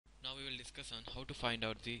discuss on how to find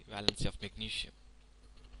out the valency of magnesium.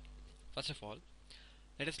 First of all,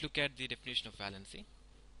 let us look at the definition of valency.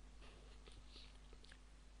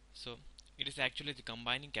 So, it is actually the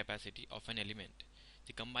combining capacity of an element.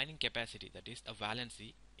 The combining capacity, that is a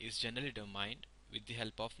valency, is generally determined with the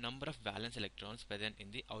help of number of valence electrons present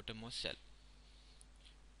in the outermost shell.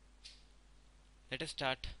 Let us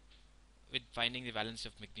start with finding the valency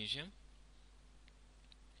of magnesium.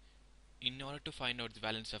 In order to find out the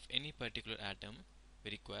valence of any particular atom,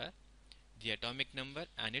 we require the atomic number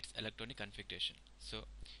and its electronic configuration. So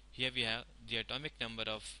here we have the atomic number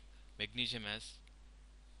of magnesium as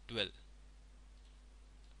 12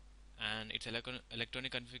 and its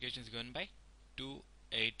electronic configuration is given by 2,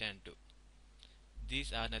 8 and 2.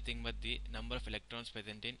 These are nothing but the number of electrons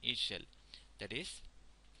present in each shell, that is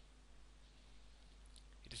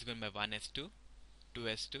it is given by 1s2,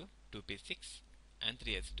 2s2, 2p6 and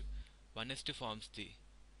 3s2. 1s2 forms the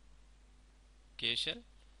K shell,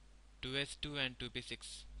 2s2 and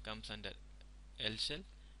 2p6 comes under L shell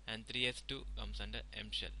and 3s2 comes under M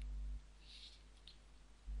shell.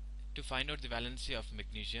 To find out the valency of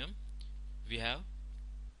magnesium, we have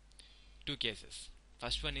two cases.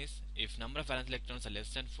 First one is if number of valence electrons are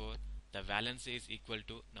less than 4, the valency is equal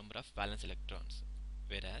to number of valence electrons.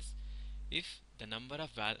 Whereas if the number of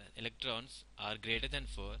electrons are greater than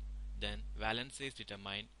 4, then valency is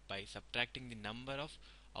determined by subtracting the number of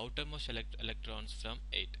outermost electrons from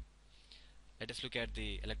 8. Let us look at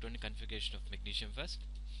the electronic configuration of magnesium first.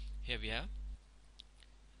 Here we have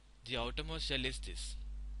the outermost shell is this.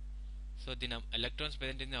 So the electrons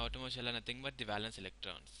present in the outermost shell are nothing but the valence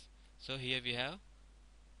electrons. So here we have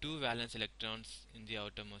 2 valence electrons in the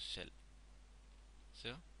outermost shell. So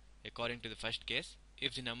according to the first case,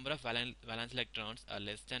 if the number of valence electrons are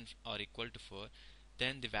less than or equal to 4,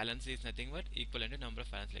 then the valency is nothing but equivalent to number of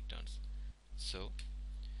valence electrons. So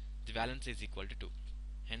the valency is equal to 2.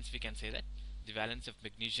 Hence we can say that the valence of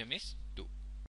magnesium is 2.